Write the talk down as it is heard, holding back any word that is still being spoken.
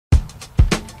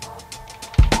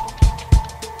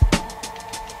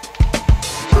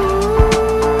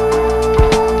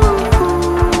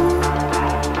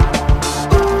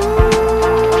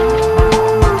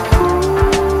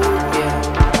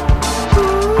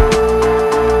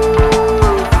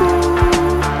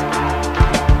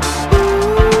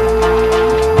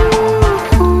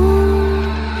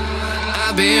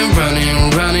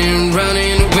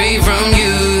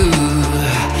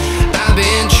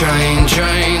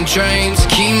trying to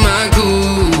keep my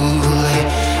cool.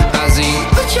 I see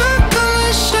what your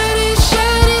colors shining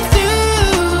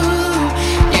through.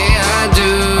 Yeah, I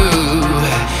do,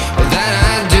 that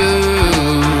I do.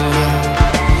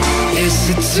 Is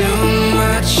it too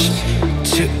much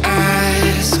to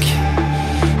ask?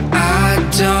 I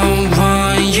don't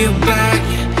want you back.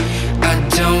 I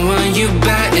don't want you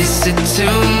back. Is it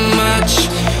too much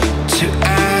to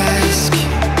ask?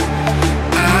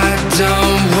 I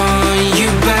don't want you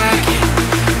back.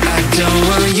 I don't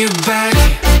want you back.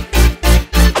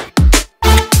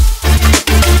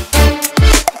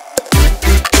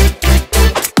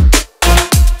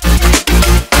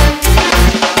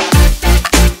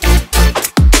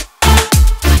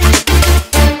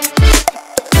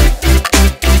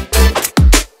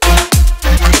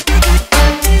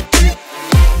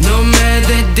 No matter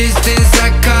the distance I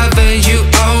cover, you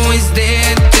always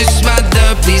there to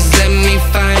smother. Please let me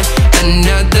find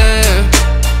another.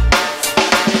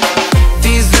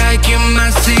 Feels like you're my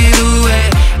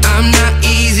silhouette. I'm not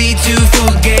easy to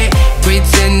forget.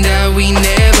 Pretend that we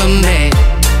never met.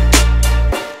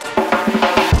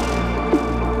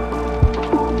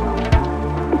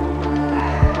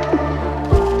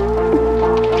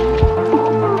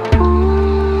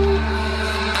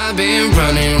 I've been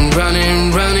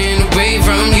running away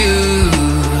from you.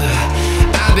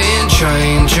 I've been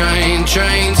trying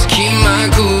to keep my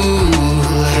cool.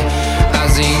 I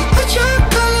see what your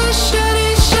colors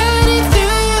shining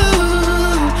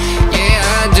through.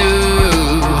 Yeah, I do,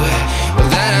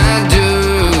 that I do.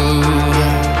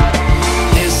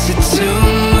 Is it too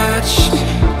much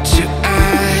to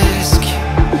ask?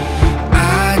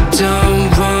 I don't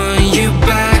want you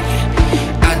back.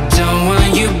 I don't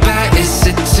want you back. Is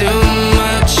it too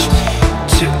much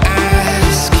to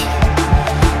ask?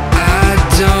 I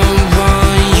don't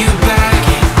want you back.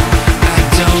 I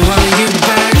don't want you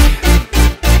back.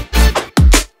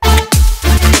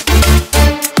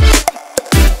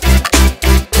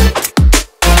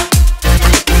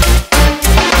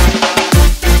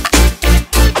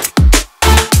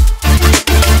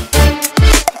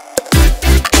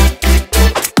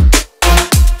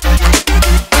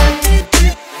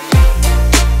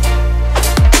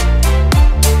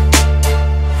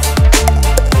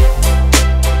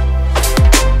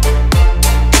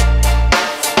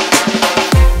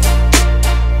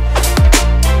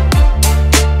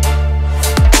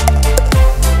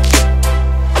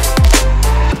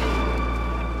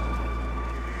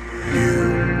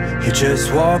 You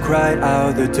just walk right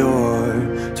out the door.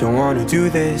 Don't wanna do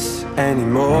this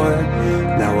anymore.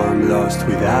 Now I'm lost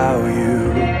without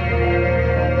you.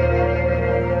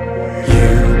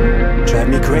 You drive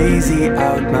me crazy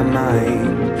out my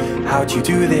mind. How'd you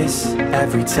do this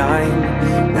every time?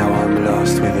 Now I'm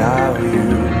lost without you.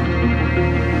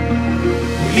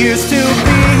 Used to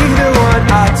be the one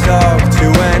I talk to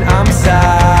when I'm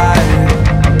sad.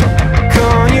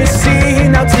 Can't you see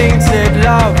now tainted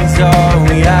love is all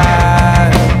we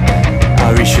have?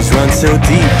 Our issues run so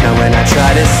deep, now when I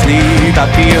try to sleep I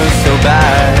feel so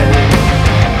bad.